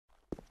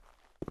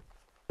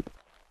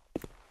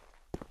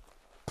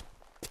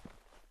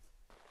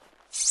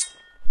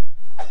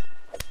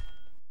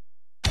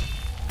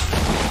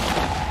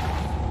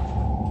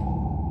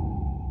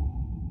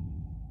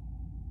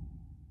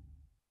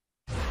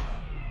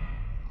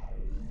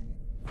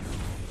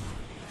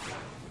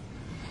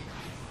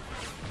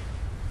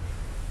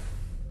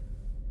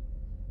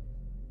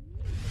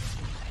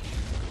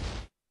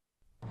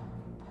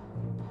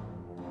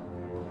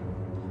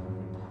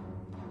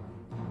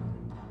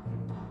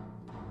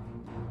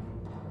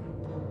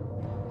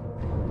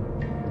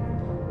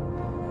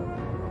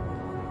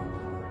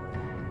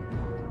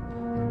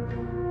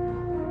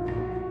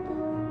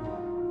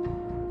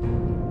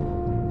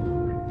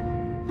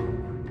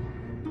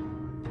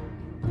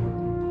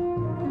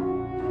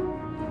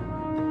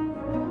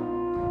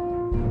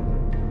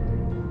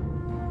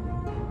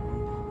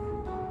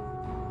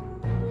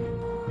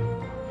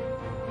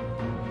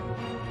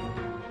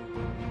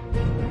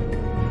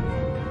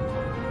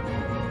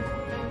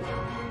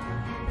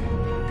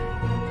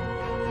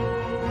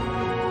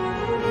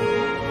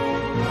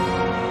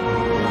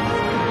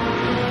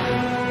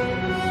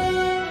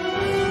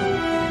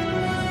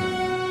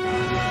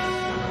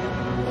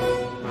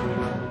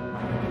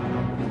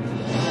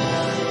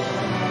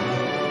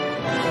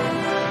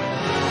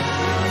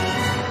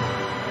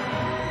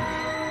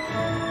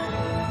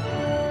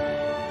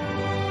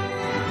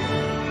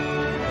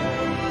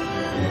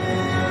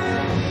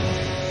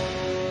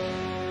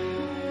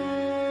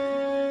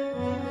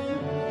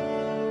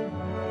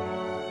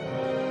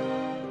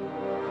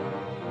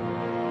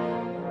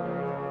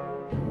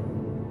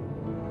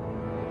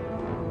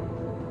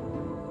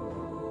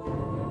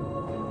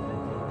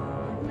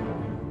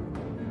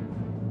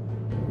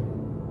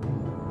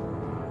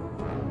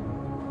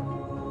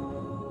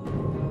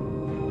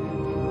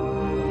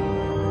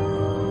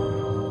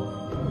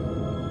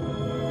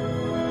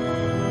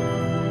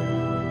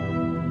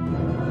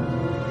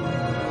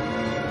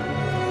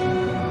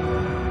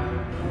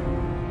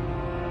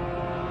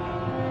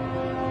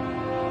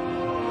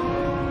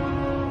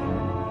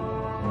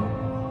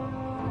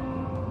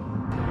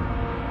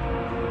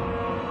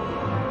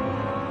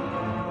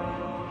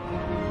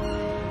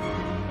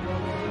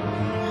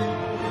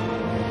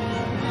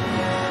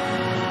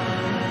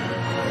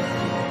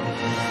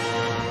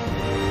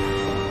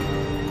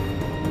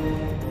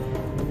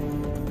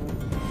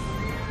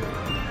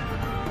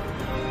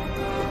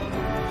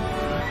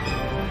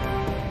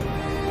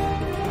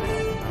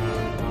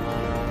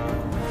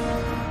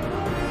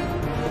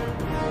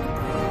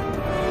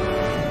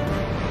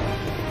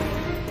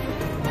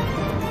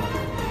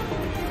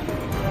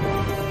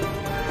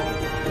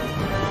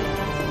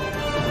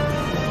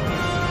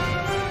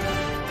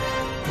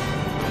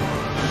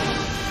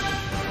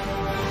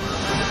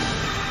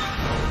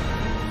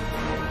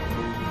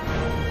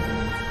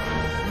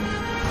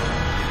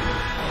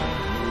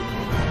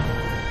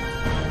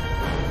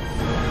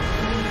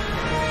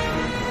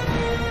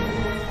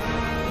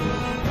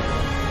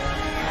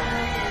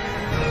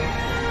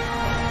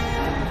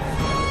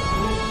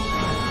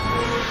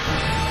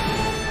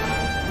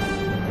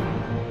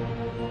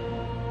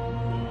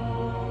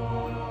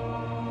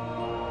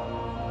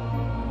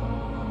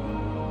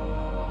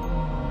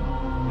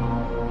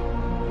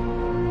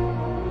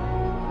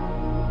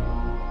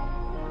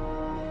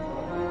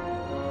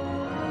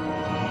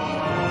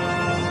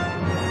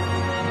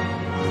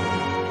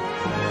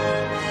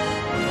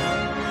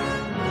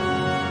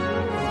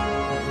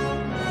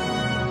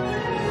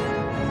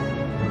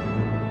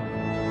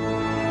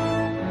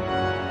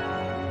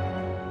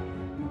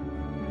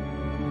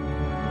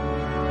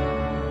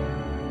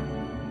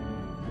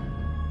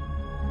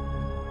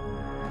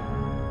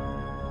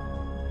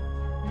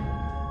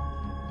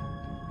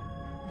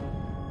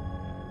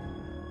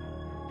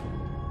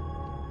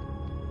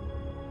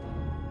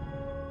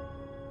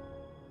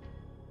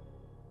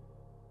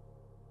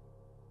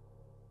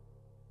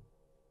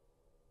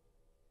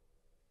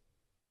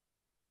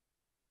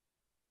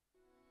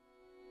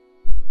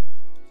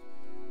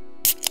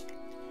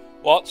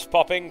What's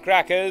popping,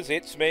 crackers?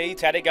 It's me,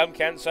 Teddy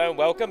Gumcancer, and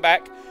welcome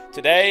back.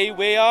 Today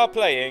we are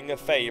playing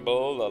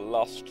Fable, The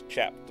Lost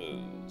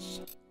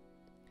Chapters.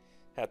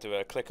 Had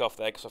to click off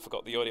there because I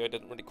forgot the audio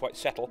didn't really quite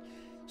settle.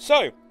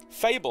 So,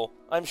 Fable.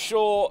 I'm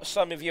sure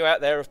some of you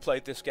out there have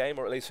played this game,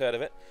 or at least heard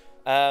of it.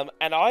 And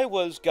I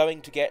was going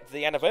to get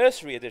the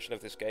anniversary edition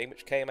of this game,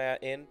 which came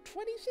out in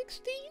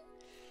 2016?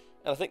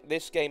 And I think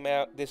this game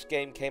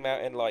came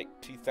out in like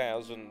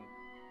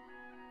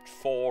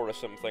 2004 or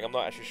something, I'm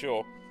not actually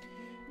sure.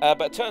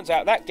 But it turns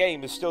out that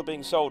game is still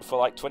being sold for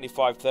like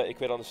 25-30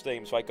 quid on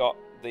Steam, so I got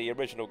the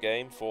original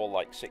game for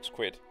like 6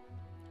 quid.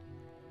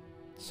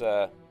 It's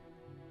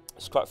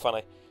quite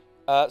funny.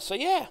 So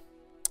yeah,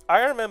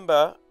 I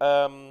remember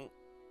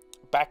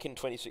back in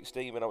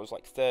 2016 when I was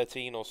like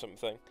 13 or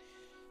something,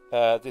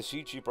 this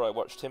YouTuber I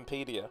watched,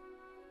 Timpedia,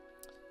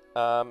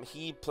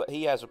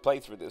 he has a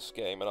playthrough of this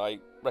game, and I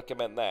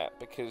recommend that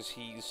because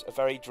he's a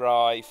very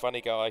dry, funny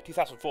guy.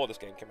 2004 this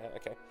game came out,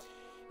 okay.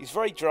 He's a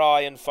very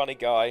dry and funny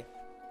guy.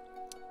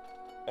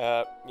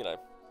 You know,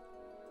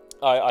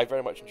 I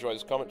very much enjoy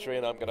his commentary,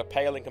 and I'm going to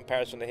pale in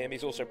comparison to him.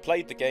 He's also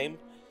played the game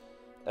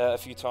a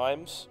few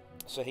times,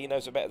 so he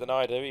knows it better than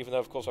I do, even though,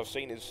 of course, I've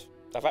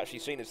actually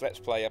seen his Let's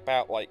Play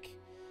about, like,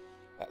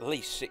 at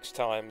least 6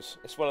 times.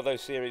 It's one of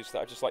those series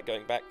that I just like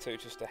going back to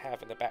just to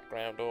have in the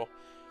background or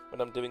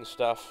when I'm doing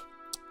stuff.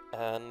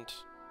 And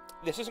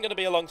this isn't going to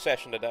be a long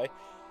session today,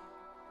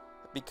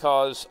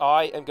 because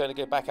I am going to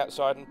go back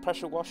outside and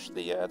pressure wash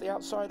the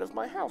outside of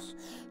my house.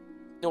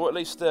 Or at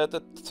least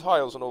the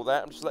tiles and all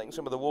that. I'm just letting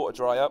some of the water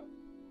dry up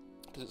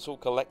because it's all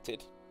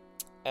collected,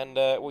 and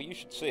well, you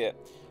should see it.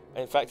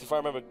 And in fact, if I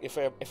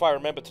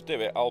remember to do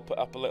it, I'll put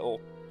up a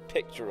little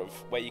picture of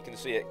where you can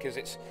see it, because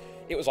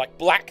it was like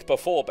black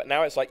before, but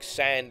now it's like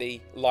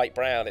sandy, light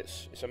brown.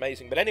 It's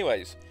amazing. But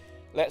anyways,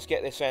 let's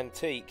get this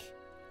antique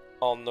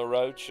on the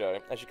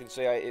roadshow. As you can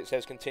see, it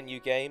says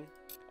continue game.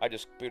 I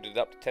just booted it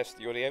up to test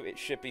the audio. It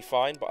should be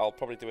fine, but I'll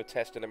probably do a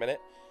test in a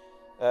minute.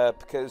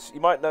 Because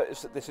you might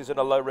notice that this is in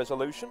a low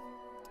resolution.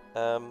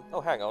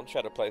 Oh, hang on,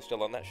 Shadow Play is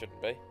still on, that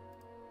shouldn't be.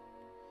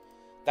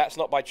 That's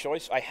not by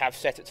choice. I have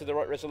set it to the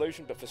right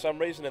resolution, but for some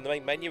reason in the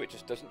main menu it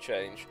just doesn't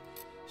change.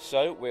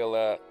 So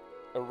we'll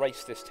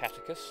erase this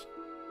Taticus.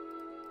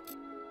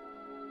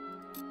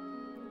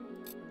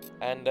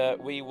 And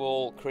we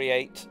will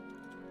create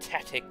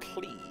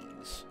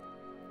Taticles.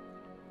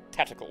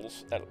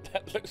 Tacticles,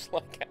 that looks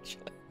like,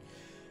 actually.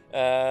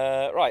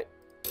 Right.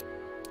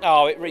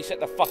 Oh, it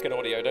reset the fucking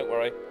audio, don't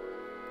worry.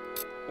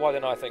 Why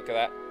didn't I think of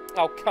that?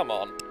 Oh, come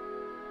on.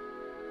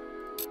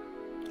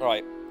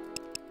 Right.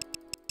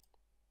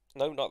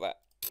 No, not that.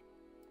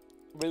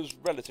 It was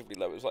relatively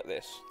low, it was like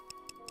this.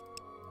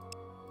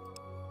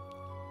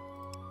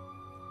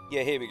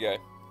 Yeah, here we go.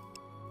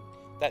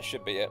 That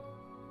should be it.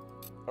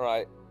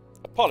 Alright.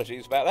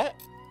 Apologies about that.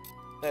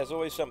 There's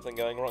always something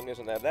going wrong,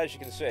 isn't there? But as you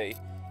can see,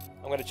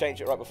 I'm going to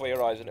change it right before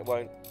your eyes and it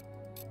won't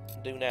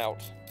do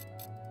nought.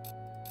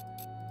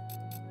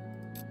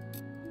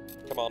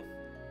 Come on.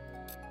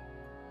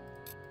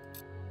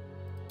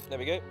 There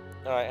we go.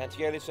 Alright,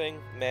 anti-aliasing.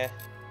 Meh.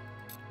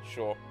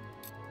 Sure.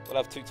 We'll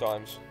have 2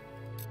 times.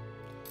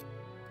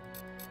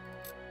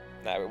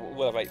 No,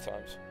 we'll have 8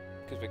 times.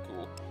 Because we're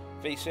cool.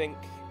 VSync.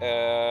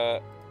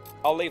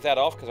 I'll leave that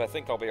off because I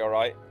think I'll be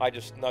alright. I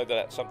just know that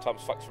it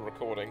sometimes fucks with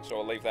recording, so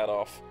I'll leave that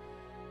off.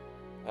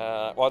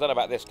 Well, I don't know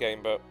about this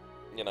game, but,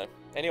 you know.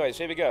 Anyways,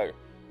 here we go.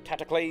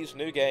 Tacticles,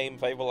 new game,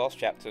 Fable, Lost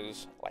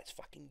Chapters. Let's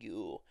fucking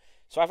go.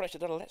 So I haven't actually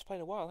done a Let's Play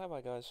in a while, have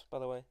I, guys? By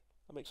the way,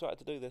 I'm excited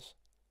to do this.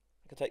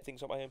 I can take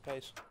things at my own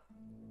pace.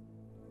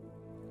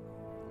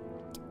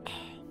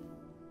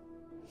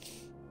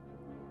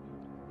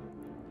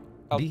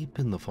 Deep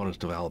in the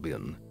forest of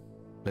Albion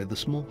lay the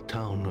small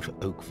town of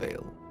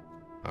Oakvale,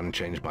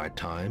 unchanged by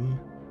time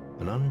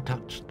and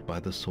untouched by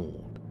the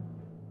sword.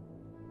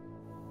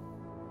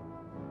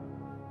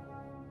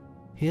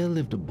 Here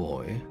lived a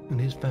boy and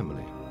his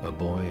family, a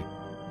boy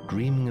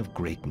dreaming of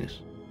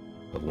greatness,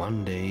 of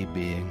one day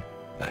being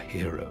a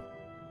hero.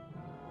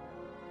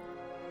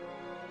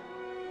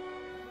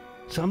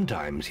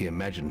 Sometimes he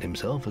imagined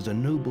himself as a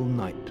noble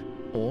knight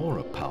or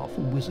a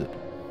powerful wizard.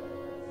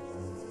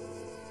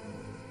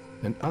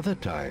 And other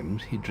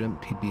times he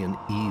dreamt he'd be an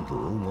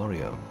evil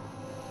warrior.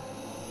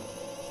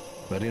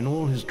 But in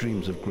all his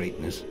dreams of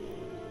greatness,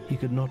 he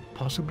could not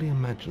possibly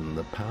imagine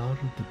the power of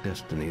the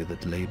destiny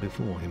that lay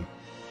before him.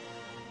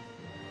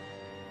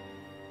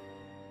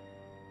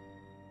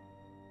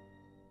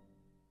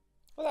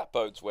 Well, that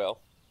bodes well.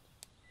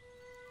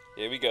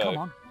 Here we go. Come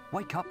on,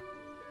 wake up.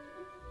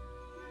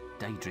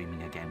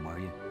 Daydreaming again, were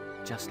you?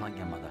 Just like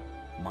your mother.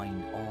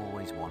 Mind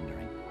always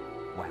wandering.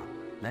 Well,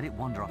 let it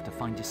wander off to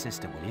find your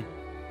sister, will you?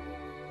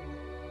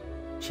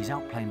 She's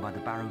out playing by the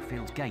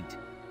Barrowfields gate.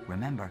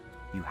 Remember,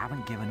 you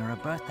haven't given her a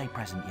birthday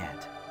present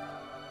yet.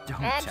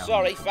 Don't I'm tell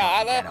sorry, me you forgot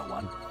to Father. get her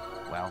one.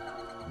 Well,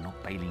 I'm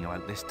not bailing you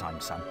out this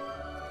time, son.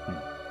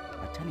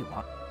 I tell you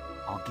what,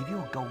 I'll give you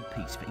a gold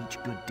piece for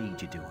each good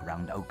deed you do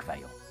around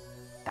Oakvale.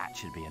 That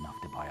should be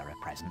enough to buy her a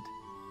present.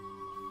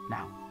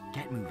 Now,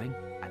 get moving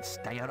and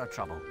stay out of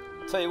trouble.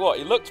 I'll tell you what,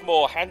 he looked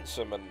more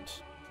handsome and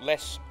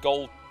less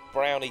gold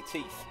browny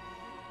teeth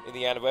in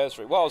the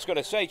anniversary. What I was going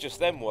to say just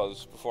then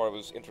was, before I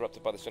was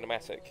interrupted by the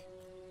cinematic,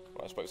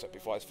 well, I suppose that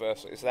before vice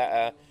versa, is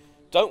that,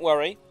 don't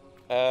worry,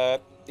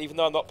 even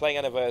though I'm not playing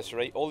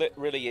Anniversary, all it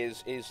really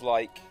is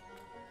like,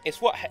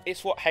 it's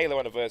what Halo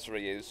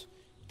Anniversary is,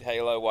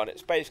 Halo 1.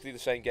 It's basically the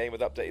same game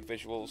with updated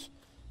visuals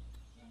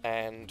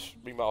and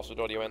remastered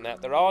audio in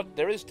that.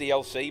 There is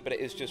DLC, but it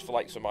is just for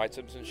like some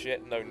items and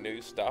shit, no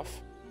new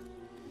stuff.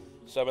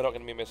 So we're not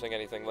going to be missing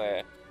anything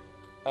there.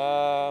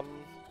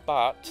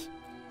 But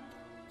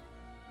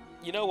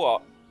you know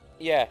what?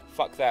 Yeah,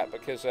 fuck that,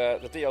 because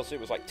the DLC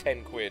was like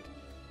 10 quid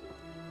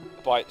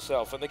by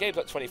itself, and the game's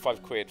like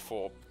 25 quid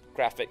for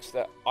graphics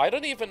that I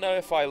don't even know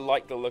if I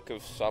like the look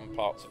of some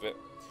parts of it.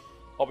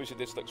 Obviously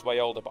this looks way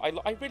older, but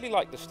I really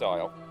like the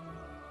style.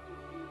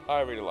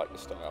 I really like the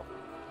style.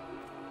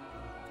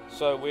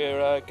 So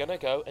we're gonna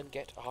go and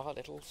get our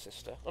little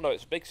sister. Oh no,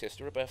 it's big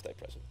sister, a birthday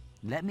present.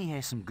 Let me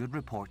hear some good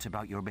reports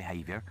about your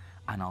behaviour,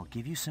 and I'll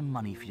give you some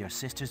money for your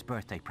sister's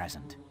birthday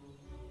present.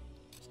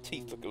 His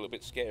teeth look a little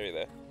bit scary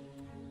there.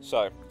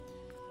 So,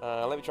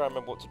 let me try and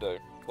remember what to do.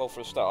 Well,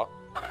 for a start,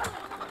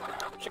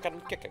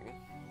 chicken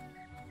kicking.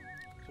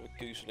 So a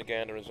goose and a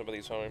gander in some of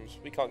these homes.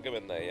 We can't go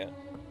in there yet.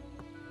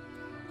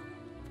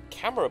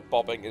 Camera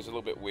bobbing is a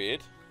little bit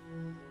weird.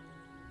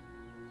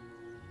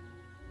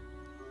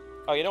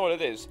 Oh, you know what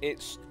it is?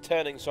 It's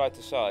turning side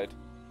to side.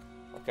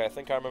 Okay, I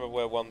think I remember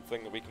where one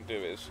thing that we can do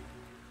is.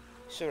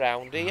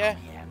 Surround here.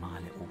 Oh, yeah, my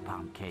little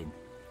pumpkin.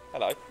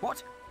 Hello.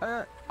 What?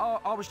 I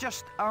was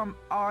just,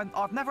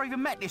 I've never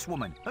even met this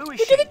woman. Who is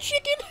You she? did a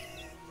chicken!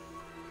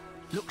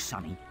 Look,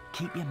 Sonny,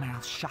 keep your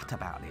mouth shut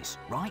about this,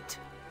 right?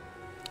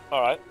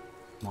 Alright.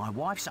 My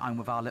wife's at home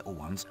with our little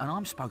ones, and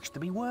I'm supposed to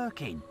be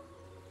working.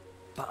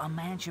 But a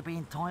man should be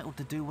entitled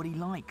to do what he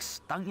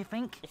likes, don't you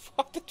think?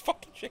 Fuck the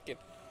fucking chicken.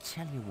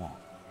 Tell you what,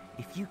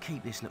 if you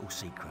keep this little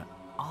secret,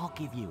 I'll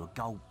give you a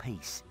gold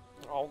piece.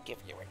 I'll give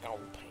you a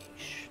gold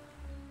piece.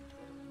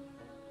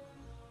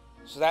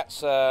 So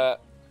that's, oh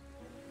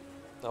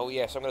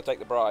yes, I'm going to take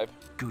the bribe.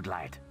 Good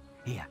lad.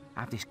 Here,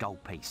 have this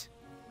gold piece.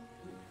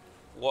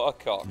 What a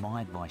cock.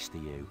 My advice to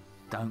you,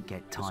 don't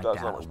get This tied guy's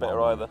down not to much better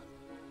one either. woman.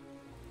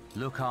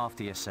 Look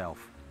after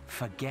yourself.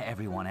 Forget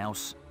everyone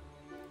else.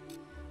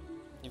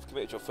 You've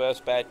committed your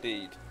first bad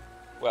deed.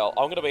 Well,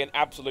 I'm going to be an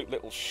absolute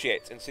little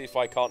shit and see if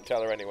I can't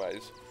tell her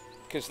anyways.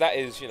 Because that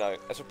is, you know,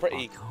 that's a I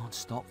pretty can't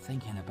stop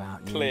thinking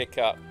about you. clear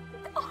cut.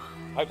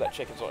 I hope that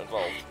chicken's not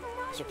involved.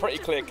 It's a pretty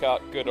clear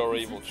cut good or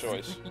evil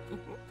choice.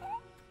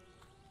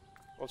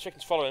 Well, the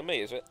chicken's following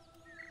me, is it?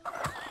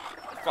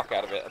 Fuck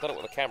out of it. I don't know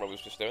what the camera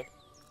was just doing.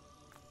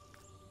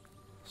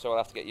 So I'll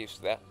have to get used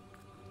to that.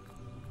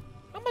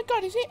 Oh my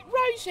god, is it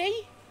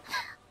Rosie?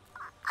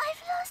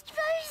 I've lost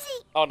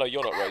Rosie. Oh no,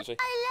 you're not Rosie.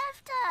 I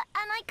left her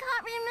and I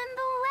can't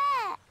remember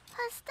where.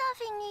 Her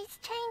stuffing needs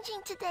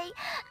changing today.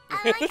 And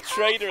I can't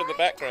Trader in the find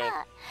background.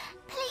 her.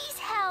 Please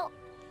help.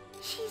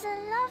 She's a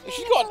lovely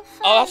She's got little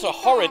oh, that's a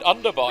furry horrid bear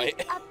underbite.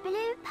 with a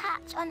blue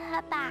patch on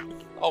her back.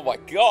 Oh my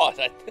god,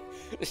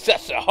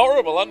 that's a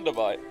horrible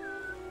underbite.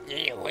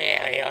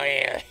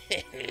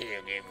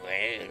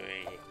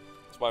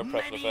 That's my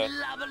impression of her. Many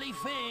lovely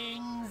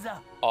things.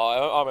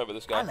 Oh, I remember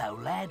this guy. Hello,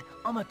 lad.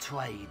 I'm a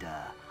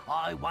trader.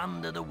 I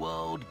wander the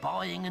world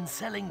buying and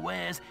selling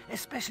wares,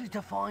 especially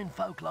to fine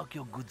folk like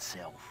your good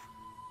self.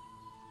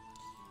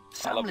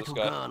 Some love this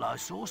little guy. girl I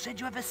saw said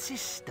you have a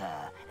sister,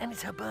 and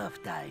it's her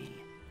birthday.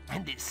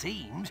 And it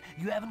seems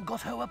you haven't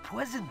got her a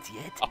present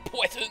yet. A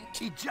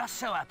present? It just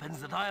so happens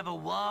that I have a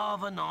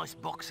rather nice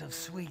box of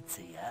sweets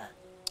here.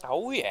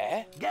 Oh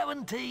yeah?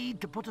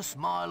 Guaranteed to put a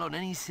smile on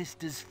any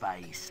sister's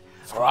face.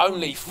 For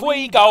only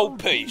 3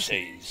 gold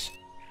pieces.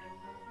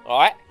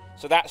 Alright,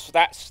 so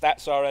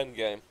that's our end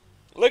game.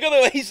 Look at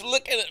the way he's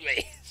looking at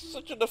me.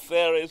 Such a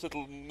nefarious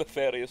little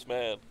nefarious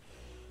man.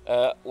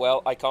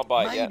 Well, I can't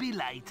buy it yet. Maybe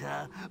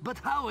later, but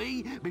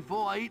hurry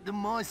before I eat them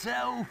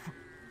myself.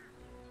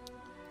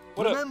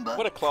 What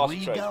a classy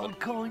 3 tradesman. gold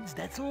coins,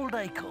 that's all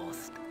they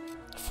cost.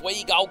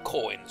 3 gold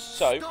coins.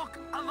 So, Stock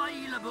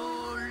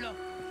available.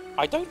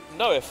 I don't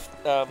know if,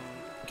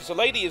 because the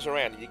lady is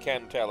around and you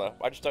can tell her.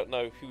 I just don't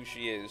know who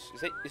she is.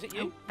 Is it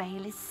you?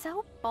 Oakvale is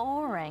so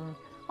boring.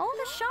 All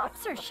the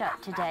shops are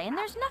shut today, and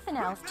there's nothing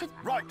else to...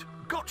 Right,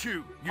 got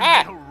you, you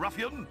Ah! little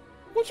ruffian.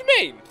 What do you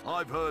mean?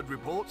 I've heard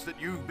reports that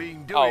you've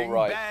been Oh, doing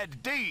right.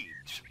 bad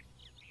deeds.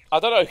 I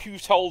don't know who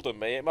told on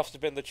me. It must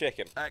have been the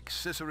chicken.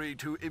 Accessory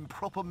to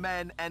improper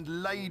man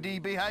and lady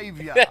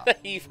behaviour. They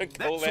even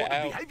That call sort it of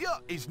out. behaviour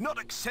is not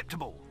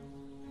acceptable.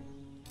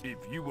 If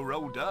you were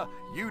older,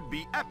 you'd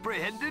be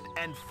apprehended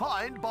and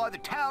fined by the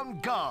town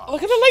guard.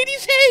 Look at the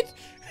lady's head!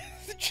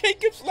 The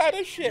Jacob's ladder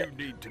You shit.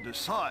 need to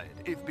decide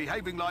if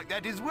behaving like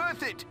that is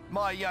worth it,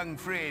 my young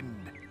friend.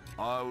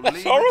 I'll That's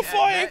leave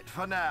horrifying. it at that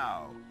for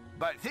now.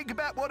 But think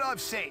about what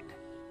I've said.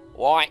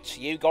 Right,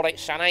 you got it,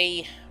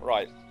 Sonny.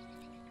 Right.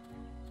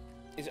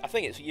 I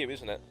think it's you,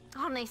 isn't it?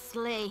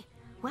 Honestly,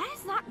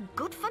 Where's that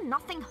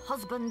good-for-nothing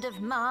husband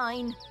of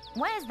mine?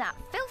 Where's that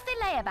filthy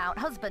layabout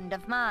husband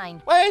of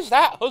mine? Where's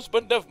that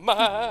husband of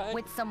mine?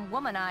 With some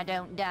woman, I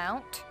don't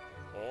doubt.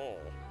 Oh.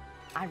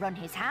 I run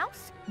his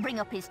house, bring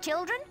up his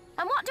children,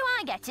 and what do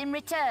I get in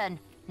return?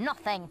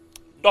 Nothing.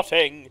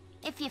 Nothing.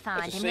 If you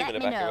find There's a him, seam let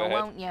in me the back of know, her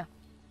head. won't you?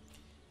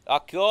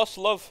 Of course,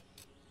 love.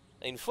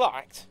 In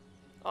fact,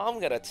 I'm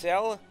going to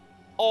tell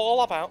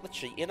all about the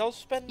cheating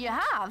husband. You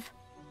have?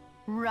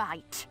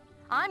 Right.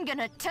 I'm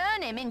gonna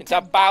turn him into It's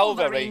a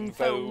Balverine Balverine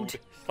food.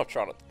 I'm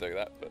trying not to do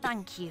that, but...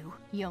 Thank you,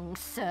 young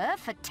sir,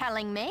 for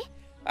telling me.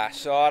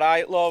 That's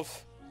alright,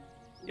 love.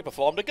 You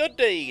performed a good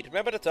deed.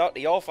 Remember to talk to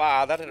your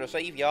father to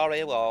receive your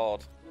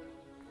reward.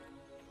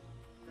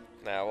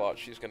 Now what?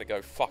 She's going to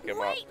go fuck him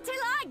up. Wait till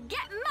I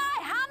get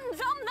my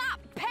hands on that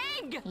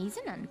pig! He's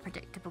an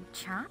unpredictable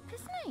chap,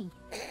 isn't he?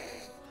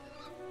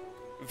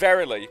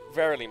 Verily,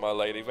 verily, my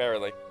lady,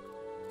 verily.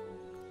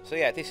 So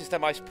yeah, this is the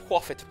most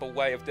profitable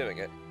way of doing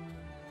it.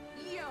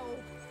 You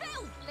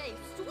filthy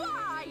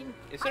swine!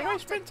 Is there I ice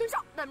have to printing?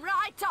 chop them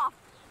right off.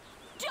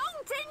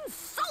 Don't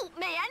insult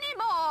me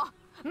anymore!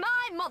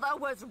 My mother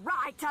was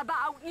right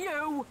about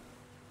you!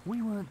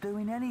 We weren't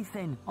doing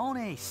anything,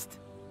 honest.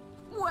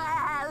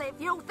 Well, if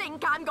you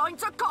think I'm going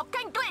to cook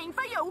and clean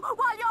for you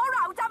while you're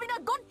out having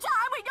a good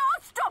time with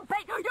your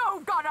strumpet,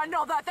 you've got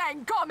another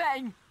thing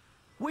coming!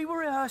 We were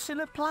rehearsing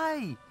a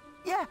play.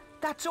 Yeah,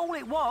 that's all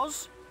it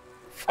was.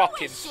 Fucking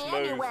Who is she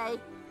smooth. anyway?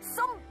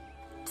 Some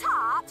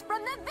tart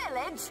from the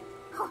village?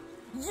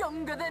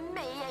 Younger than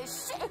me,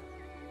 is she?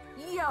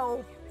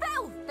 You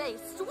filthy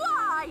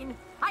swine!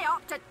 I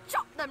ought to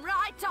chop them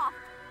right off.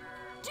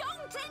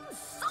 Don't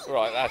insult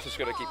Right, me that's just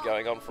going to keep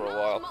anymore. going on for a My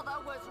while. mother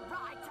was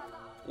right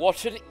about...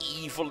 What an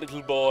evil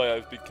little boy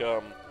I've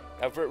become.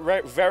 Now,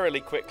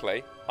 verily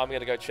quickly, I'm going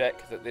to go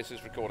check that this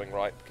is recording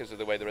right because of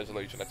the way the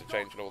resolution had to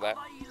change and all that.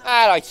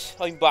 Alright,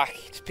 I'm back.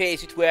 It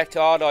appears it worked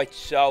alright,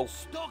 so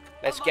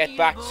let's get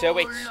back to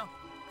it.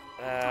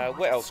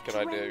 What else can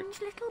I do?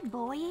 Strange little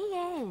boy he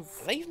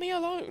is. Leave me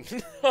alone.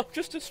 I'm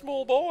just a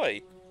small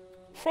boy.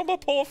 From a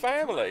poor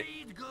family.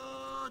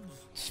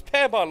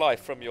 Spare my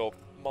life from your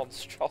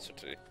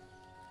monstrosity.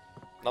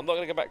 And I'm not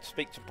going to go back to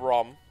speak to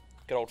Brom.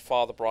 Good old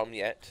Father Brom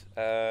yet.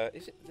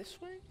 Is it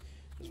this way?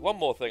 There's one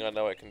more thing I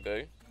know I can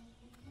do.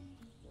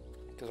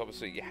 Because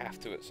obviously you have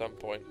to at some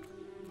point.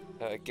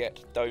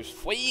 Get those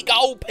 3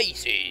 gold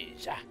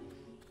pieces.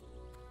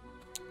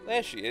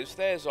 There she is.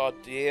 There's our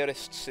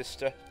dearest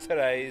sister,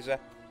 Teresa.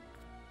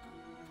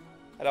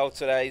 Hello,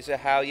 Teresa.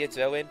 How you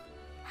doing?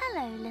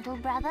 Hello, little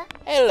brother.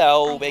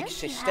 Hello, I big hope you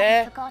sister.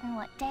 haven't forgotten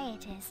what day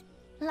it is,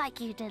 like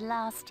you did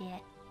last year.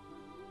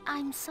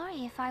 I'm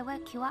sorry if I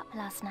woke you up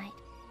last night.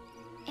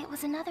 It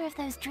was another of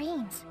those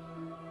dreams.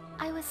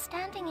 I was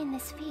standing in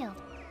this field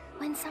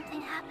when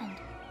something happened,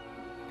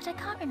 but I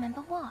can't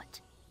remember what.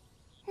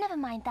 Never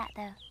mind that,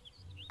 though.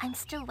 I'm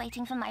still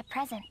waiting for my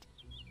present.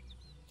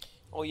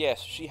 Oh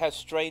yes, she has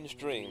strange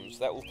dreams.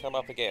 That will come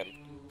up again.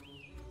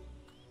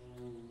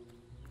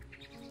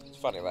 It's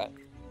funny that.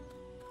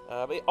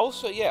 But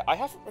also, yeah, I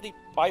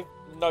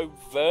know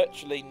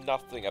virtually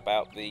nothing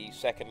about the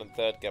second and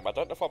third game. I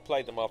don't know if I'll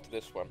play them after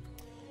this one.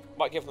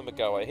 Might give them a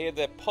go. I hear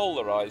they're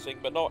polarising,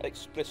 but not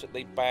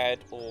explicitly bad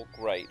or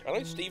great. I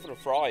know Stephen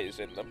Fry is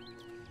in them,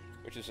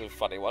 which is a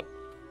funny one.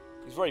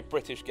 These very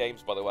British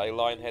games, by the way.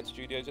 Lionhead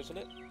Studios, isn't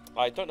it?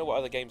 I don't know what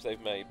other games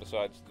they've made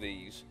besides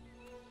these.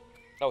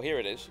 Oh, here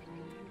it is.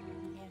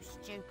 You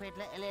stupid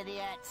little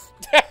idiots.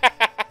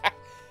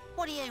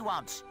 What do you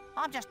want?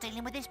 I'm just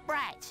dealing with this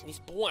brat. This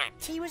brat.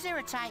 He was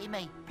irritating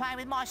me, playing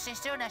with my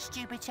sister and her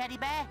stupid teddy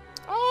bear.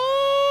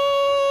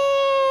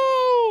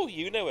 Oh,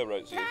 you know where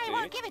Rosie No, is, he do you?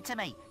 won't give it to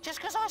me, just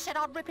because I said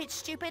I'd rip its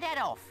stupid head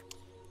off.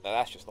 No,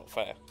 that's just not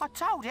fair. I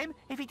told him,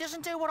 if he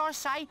doesn't do what I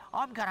say,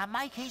 I'm gonna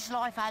make his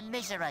life a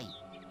misery.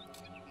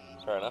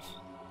 Fair enough.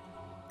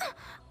 Get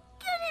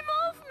him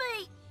off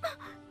me!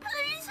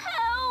 Please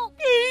help!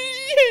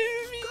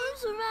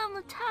 Goes around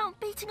the town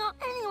beating up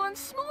anyone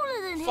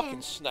smaller than Fucking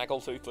him.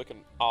 snaggletooth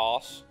looking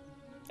arse.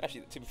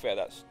 Actually, to be fair,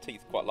 that's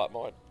teeth quite like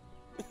mine.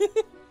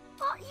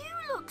 But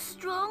you look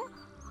strong.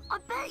 I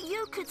bet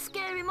you could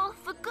scare him off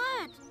for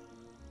good.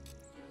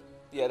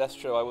 Yeah, that's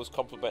true. I was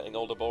complimenting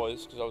older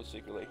boys because I was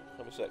secretly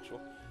homosexual.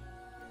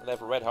 And they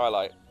have a red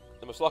highlight.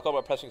 They must lock on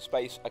by pressing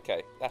space.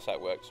 Okay, that's how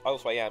it works. I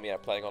also am, yeah,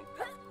 playing on.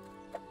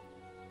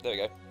 There we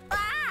go.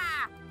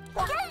 Ah!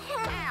 Get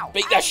him! Ow!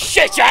 Beat the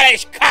shit out of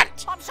this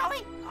cunt! I'm sorry,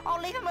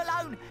 I'll leave him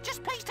alone.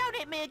 Just please don't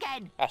hit me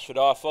again. That's what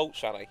our fault,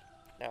 Sally.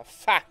 Now,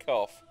 fuck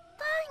off.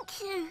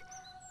 Thank you.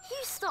 You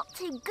stopped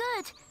him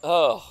good.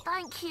 Ugh.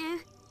 Thank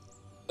you.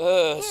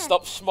 Ugh,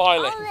 stop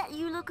smiling. I'll let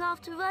you look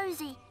after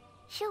Rosie.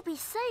 She'll be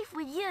safe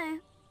with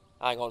you.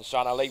 Hang on,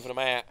 son, I'm leaving them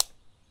out.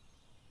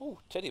 Ooh,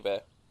 teddy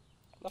bear.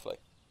 Lovely.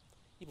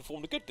 You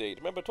performed a good deed.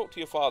 Remember, talk to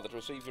your father to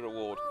receive your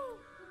reward.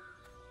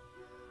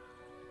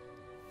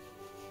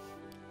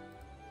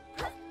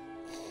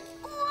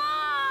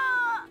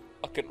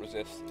 I couldn't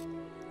resist.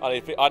 I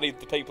need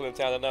the people in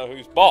town to know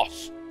who's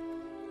boss.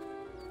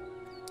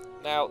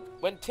 Now,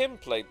 when Tim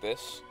played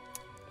this,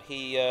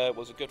 he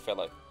was a good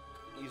fellow.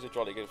 He's a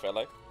jolly good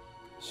fellow.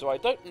 So I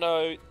don't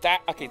know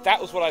that. Okay, that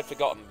was what I'd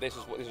forgotten. This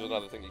is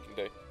another thing you can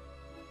do.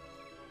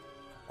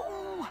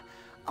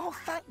 Oh,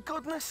 thank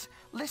goodness.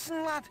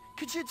 Listen, lad,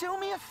 could you do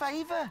me a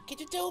favour? Could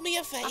you do me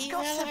a favour, I've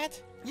got to, lad?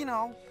 you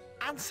know,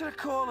 answer a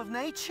call of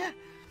nature.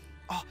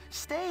 Oh,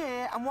 stay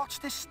here and watch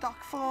this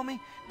stock for me.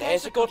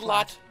 There's a good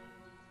lad.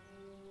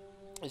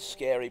 His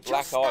scary black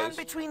Just stand eyes.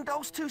 between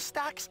those two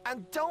stacks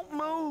and don't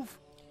move.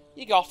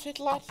 You got it,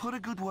 lad. I'll put a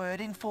good word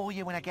in for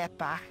you when I get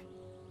back.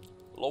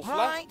 Lovely.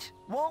 Right,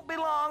 won't be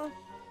long.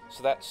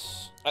 So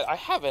that's... I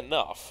have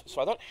enough,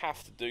 so I don't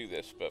have to do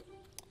this, but...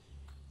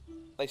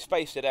 They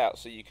spaced it out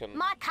so you can...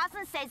 My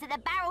cousin says that the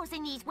barrels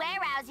in these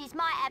warehouses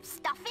might have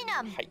stuff in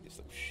them. I hate this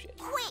little shit.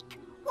 Quick,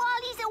 while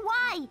he's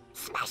away,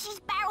 smash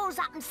his barrels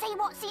up and see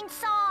what's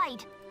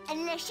inside.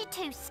 Unless you're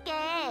too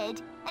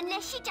scared.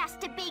 Unless you're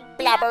just a big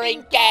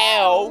Blabbering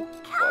girl. What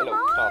a Come little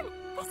on, cunt.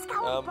 let's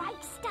go and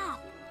break stuff.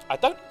 I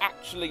don't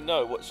actually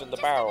know what's in the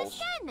barrels.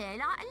 Just gonna stand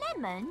there like a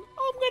lemon.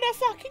 I'm gonna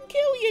fucking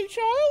kill you,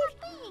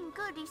 child. Being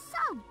good is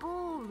so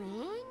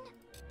boring.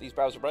 These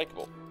barrels are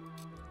breakable.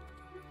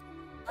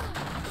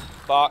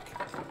 Fuck.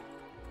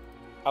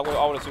 I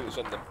want to see what's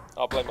in them.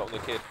 I'll blame it on the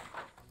kid.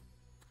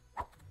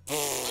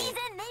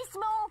 Isn't this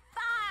more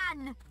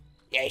fun?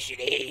 Yes, it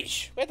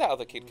is. Where'd that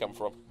other kid come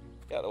from?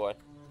 Get out of the way.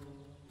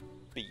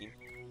 Bean.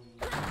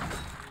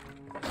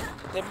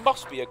 There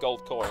must be a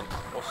gold coin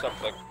or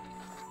something.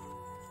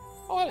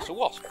 Oh, that's a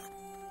wasp.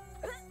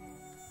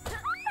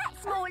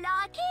 That's more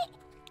like it.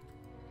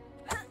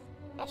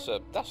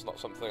 That's not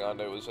something I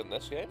knew was in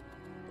this game.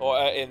 Or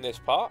in this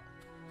part.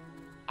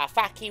 A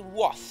fucking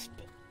wasp.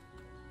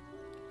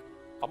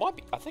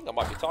 I think I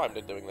might be timed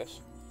in doing this.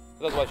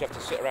 Otherwise you have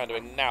to sit around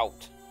doing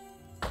nout.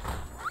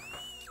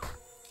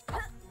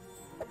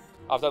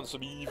 I've done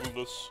some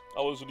evilness.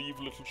 I was an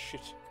evil little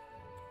shit. So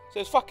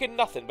there's fucking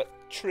nothing but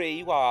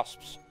tree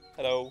wasps.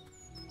 Hello.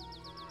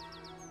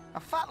 A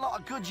fat lot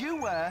of good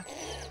you were.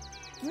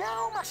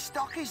 Now my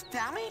stock is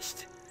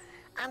damaged.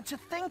 And to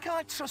think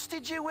I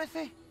trusted you with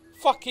it.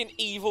 Fucking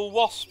evil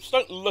wasps.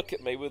 Don't look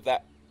at me with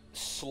that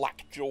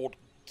slack-jawed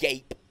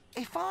gape.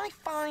 If I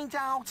find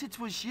out it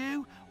was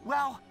you,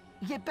 well,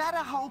 you better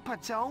hope I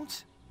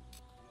don't.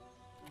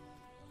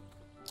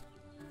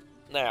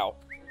 Now,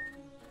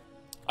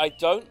 I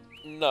don't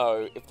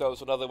know if there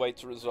was another way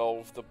to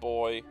resolve the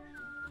boy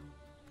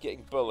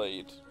getting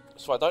bullied.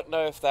 So I don't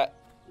know if that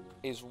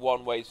is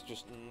one way to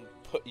just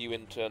put you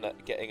into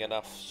getting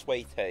enough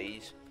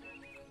sweeties.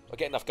 Or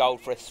get enough gold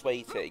for a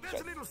sweetie.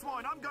 There's a little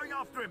swine. I'm going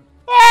after him.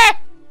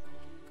 Ah!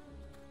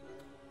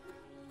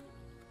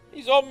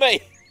 He's on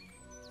me.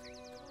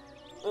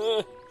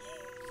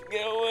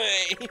 Get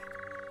away.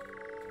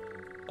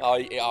 Oh,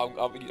 yeah, I'm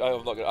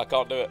not gonna. I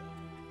can't do it.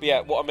 But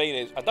yeah, what I mean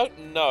is, I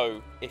don't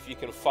know if you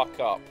can fuck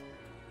up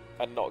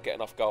and not get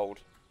enough gold.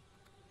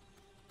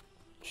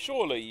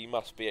 Surely you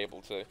must be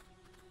able to.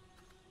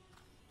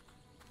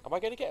 Am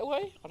I going to get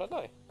away? I don't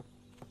know.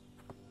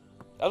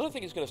 I don't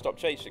think he's going to stop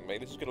chasing me.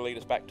 This is going to lead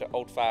us back to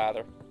old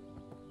father.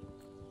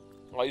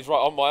 Oh, he's right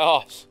on my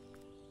arse.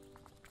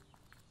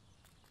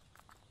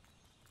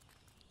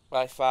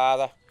 Right,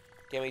 father.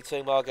 Give me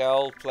 2 more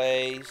gold,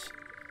 please.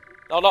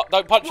 No,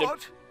 don't punch him.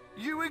 What?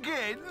 You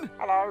again?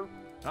 Hello.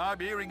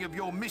 I'm hearing of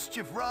your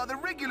mischief rather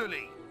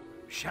regularly.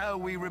 Shall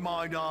we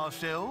remind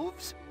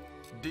ourselves?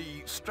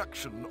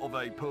 Destruction of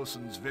a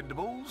person's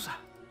vendibles,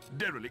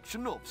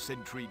 dereliction of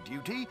sentry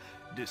duty,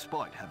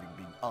 despite having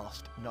been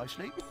asked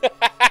nicely,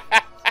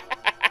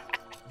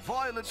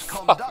 violent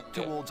conduct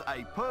towards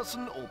a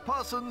person or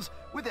persons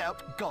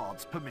without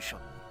guard's permission,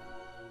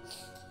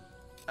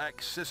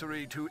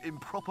 accessory to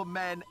improper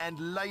man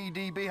and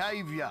lady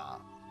behaviour.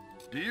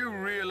 Do you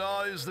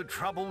realise the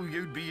trouble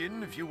you'd be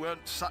in if you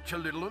weren't such a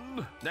little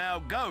un? Now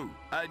go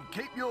and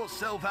keep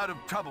yourself out of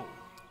trouble.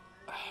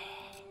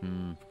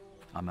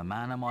 I'm a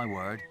man of my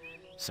word,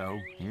 so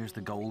here's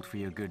the gold for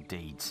your good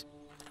deeds.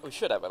 We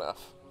should have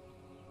enough.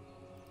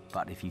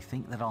 But if you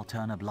think that I'll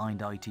turn a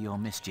blind eye to your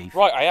mischief...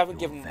 Right, I haven't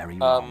you're given very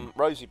wrong.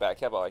 Rosie back,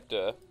 have I?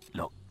 Duh.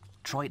 Look,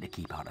 try to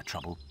keep out of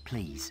trouble,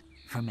 please,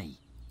 for me.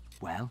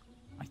 Well,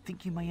 I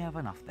think you may have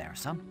enough there,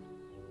 son.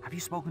 Have you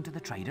spoken to the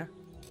trader?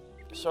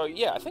 So,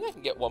 yeah, I think I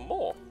can get 1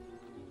 more.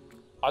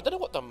 I don't know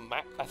what the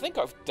max... I think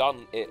I've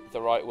done it the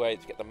right way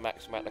to get the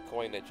max amount of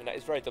coinage, and that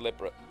is very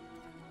deliberate.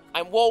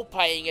 I'm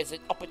wall-playing as an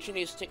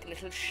opportunistic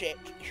little shit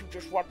who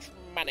just wants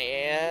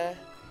money.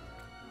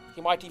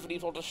 He might even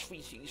eat all the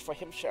sweeties for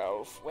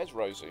himself. Where's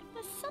Rosie?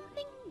 There's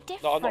something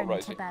No, I'm not different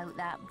Rosie. about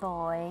that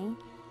boy.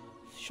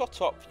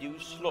 Shut up, you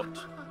slut.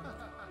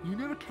 You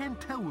never can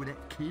tell with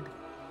that kid.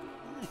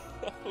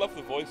 I love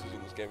the voices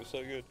in this game, it's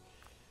so good.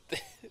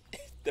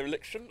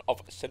 Dereliction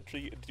of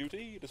sentry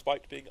duty,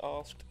 despite being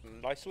asked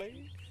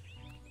nicely.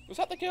 Was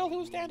that the girl who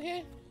was down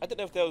here? I don't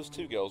know if there was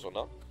 2 girls or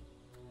not.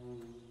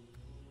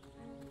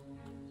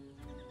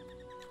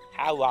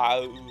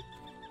 Hello.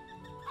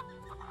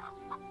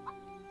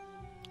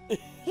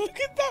 Look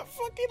at that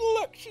fucking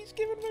look she's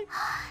giving me.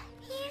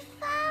 You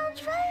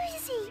found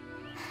Rosie.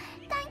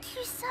 Thank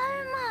you so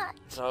much.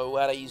 No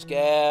worries,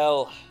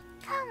 girl.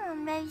 Come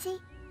on, Rosie.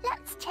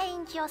 let's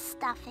change your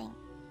stuffing.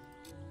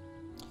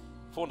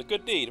 Performed a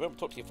good deed. Remember to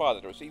talk to your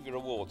father to receive your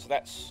reward. So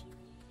that's...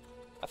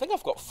 I think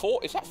I've got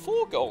 4... Is that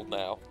 4 gold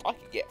now? I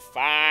could get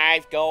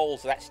 5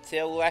 gold. So that's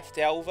still left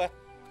over.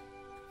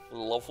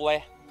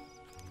 Lovely.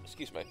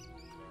 Excuse me.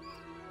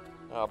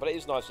 Oh, but it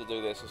is nice to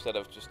do this instead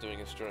of just doing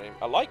a stream.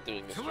 I like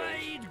doing the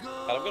streams.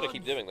 And I'm going to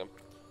keep doing them.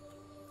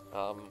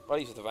 Well,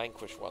 these are the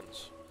Vanquish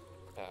ones.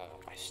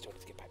 I still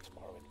need to get back to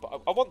Morrowind.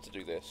 But I want to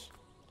do this.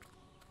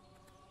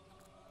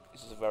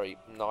 This is a very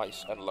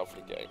nice and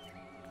lovely game.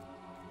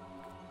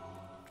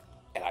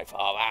 Hello,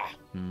 Father.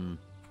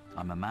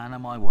 I'm a man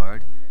of my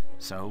word,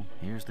 so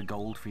here's the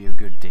gold for your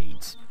good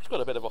deeds. He's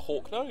got a bit of a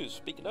hawk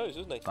nose, big nose,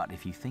 isn't he? But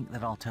if you think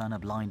that I'll turn a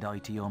blind eye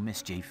to your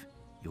mischief,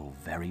 you're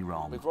very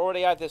wrong. We've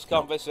already had this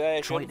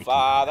conversation, Try to keep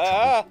Father. out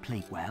of trouble,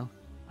 please. Well,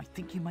 I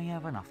think you may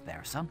have enough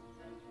there, son.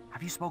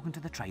 Have you spoken to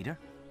the trader?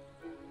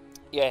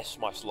 Yes,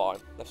 my slime.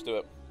 Let's do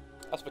it.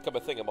 That's become a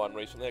thing of mine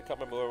recently. I can't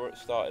remember where it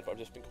started, but I've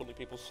just been calling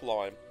people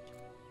slime.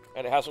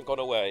 And it hasn't gone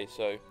away,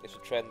 so it's a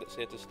trend that's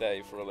here to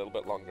stay for a little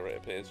bit longer, it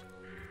appears.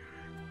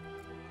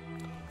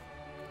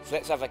 So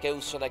let's have a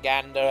goose and a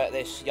gander at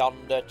this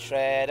yonder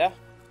trader.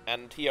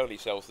 And he only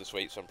sells the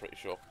sweets, I'm pretty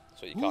sure.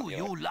 So you can't. Ooh,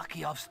 you're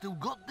lucky I've still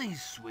got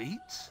these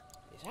sweets.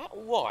 Is that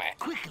why?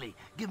 Quickly,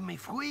 give me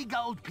 3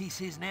 gold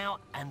pieces now,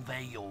 and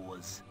they're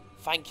yours.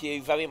 Thank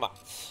you very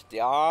much,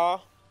 dear.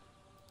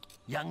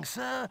 Young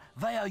sir,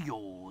 they are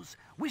yours.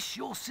 Wish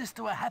your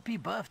sister a happy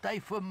birthday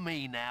from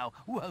me now,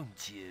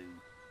 won't you?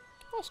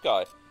 Nice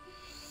guy.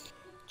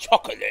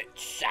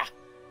 Chocolates.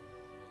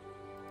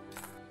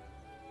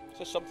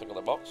 There's something on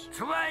the box.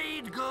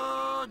 Trade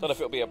goods! Don't know if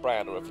it'll be a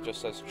brand or if it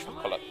just says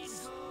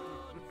chocolates.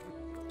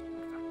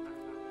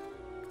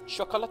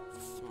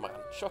 Chocolates, man.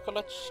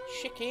 Chocolates,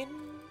 chicken.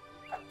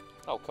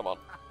 Oh, come on.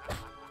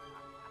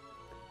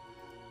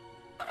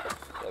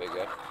 There we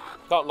go.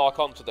 Can't lock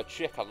onto the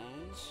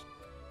chickens.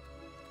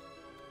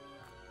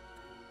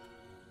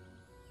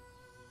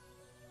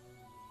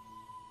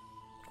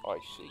 I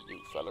see you,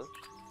 fella.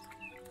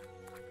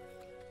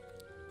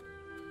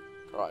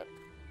 Right.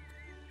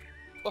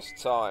 What's the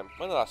time?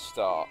 When did I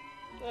start?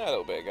 Yeah, a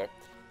little bit ago.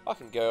 I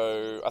can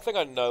go... I think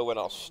I know when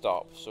I'll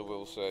stop, so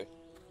we'll see.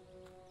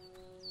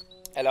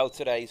 Hello,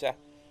 Teresa.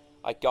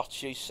 I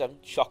got you some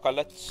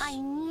chocolates. I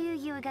knew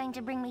you were going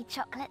to bring me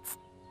chocolates.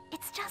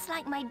 It's just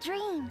like my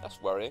dream.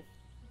 That's worrying.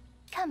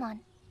 Come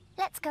on,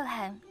 let's go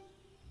home.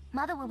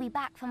 Mother will be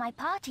back for my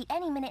party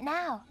any minute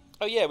now.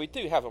 Oh yeah, we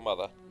do have a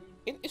mother.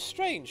 It's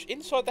strange.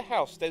 Inside the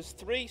house, there's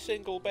 3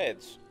 single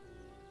beds.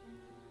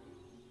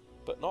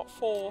 But not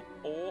 4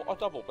 or a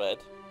double bed.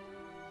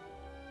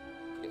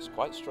 It's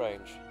quite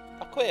strange.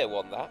 A queer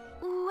one, that.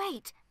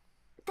 Wait,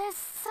 there's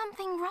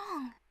something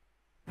wrong.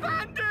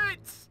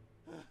 Bandits!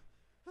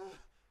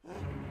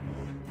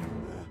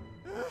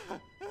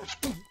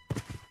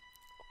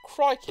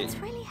 Crikey. It's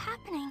really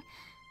happening.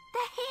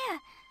 They're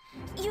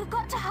here. You've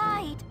got to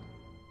hide.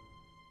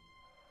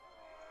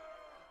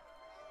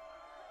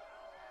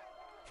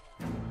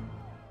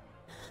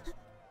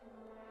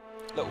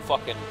 Little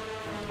fucking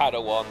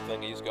Padawan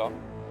thing he's got.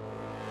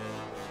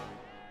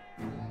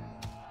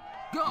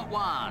 Got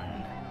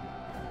one!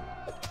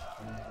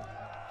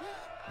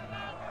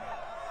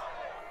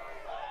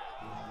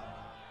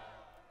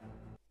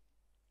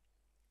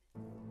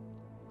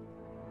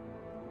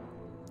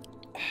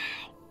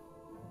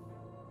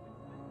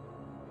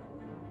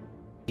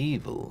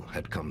 Evil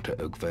had come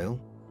to Oakvale.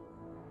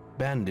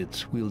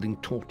 Bandits wielding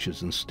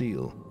torches and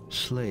steel,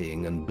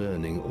 slaying and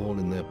burning all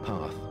in their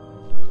path.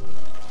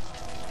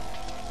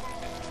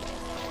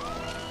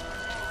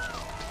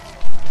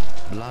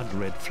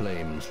 Blood-red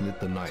flames lit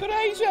the night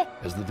Teresa!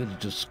 as the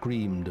villagers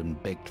screamed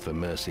and begged for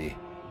mercy,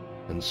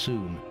 and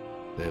soon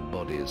their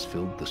bodies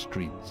filled the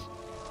streets.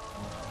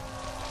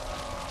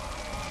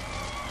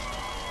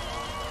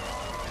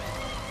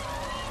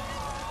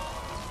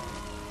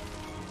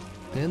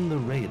 Then the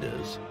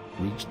raiders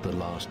reached the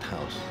last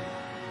house,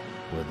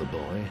 where the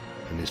boy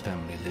and his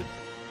family lived.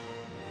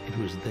 It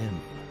was them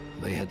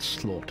they had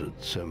slaughtered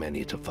so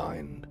many to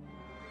find.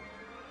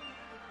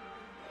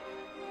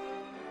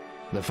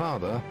 The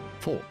father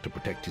fought to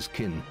protect his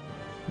kin,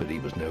 but he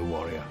was no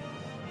warrior,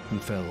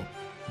 and fell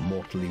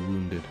mortally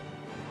wounded.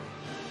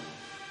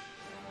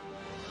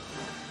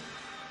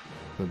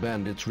 The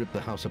bandits ripped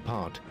the house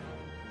apart,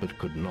 but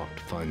could not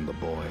find the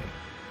boy.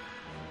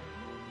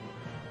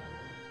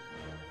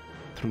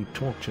 Through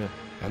torture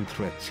and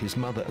threats, his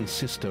mother and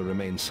sister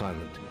remained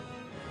silent,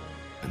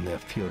 and their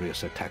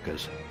furious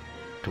attackers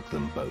took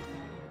them both.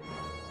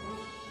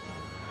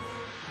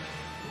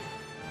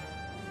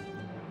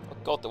 Oh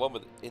god, the one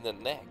with in the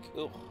neck.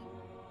 Ugh.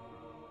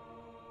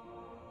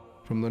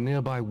 From the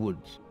nearby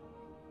woods,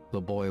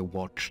 the boy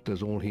watched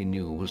as all he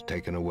knew was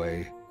taken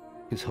away.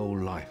 His whole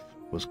life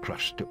was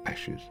crushed to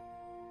ashes.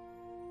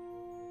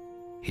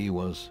 He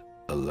was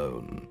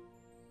alone.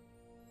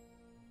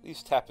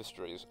 These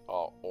tapestries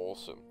are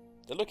awesome.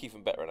 They look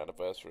even better on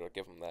anniversary, I'll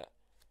give them that.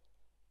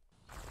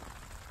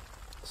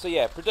 So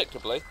yeah,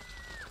 predictably,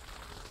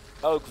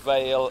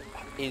 Oakvale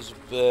is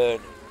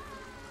burning.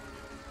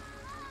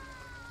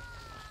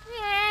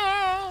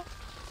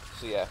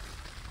 So yeah.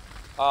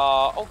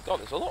 Oh god,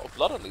 there's a lot of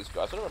blood on these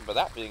guys. I don't remember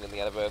that being in the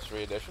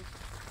anniversary edition.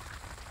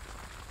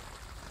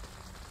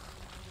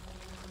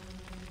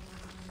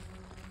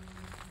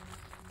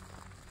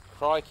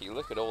 Crikey,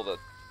 look at all the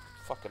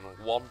fucking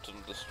wanton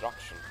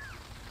destruction.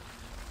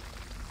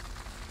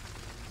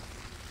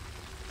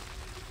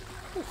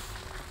 Oof.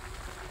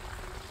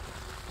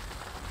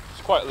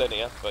 It's quite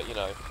linear, but you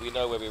know, we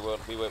know where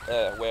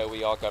where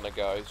we are gonna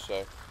go,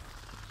 so.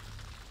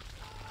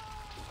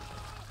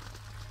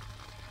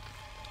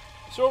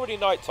 It's already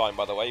night time,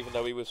 by the way, even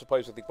though we were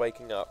supposedly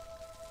waking up.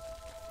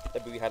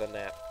 Maybe we had a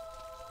nap.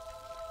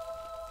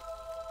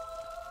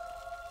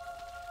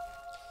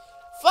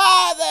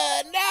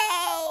 Father,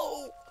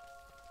 no!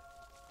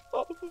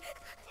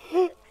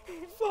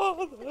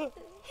 Father!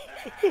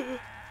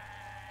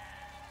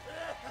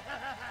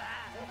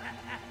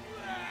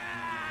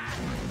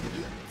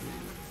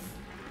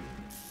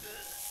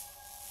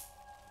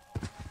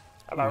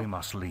 Hello? We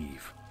must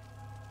leave.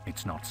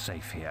 It's not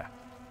safe here.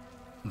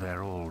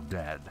 They're all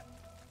dead.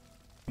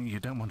 You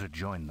don't want to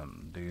join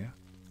them, do you?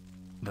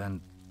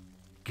 Then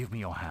give me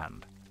your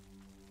hand.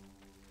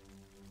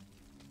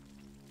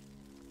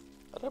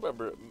 I don't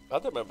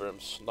remember him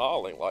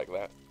snarling like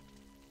that.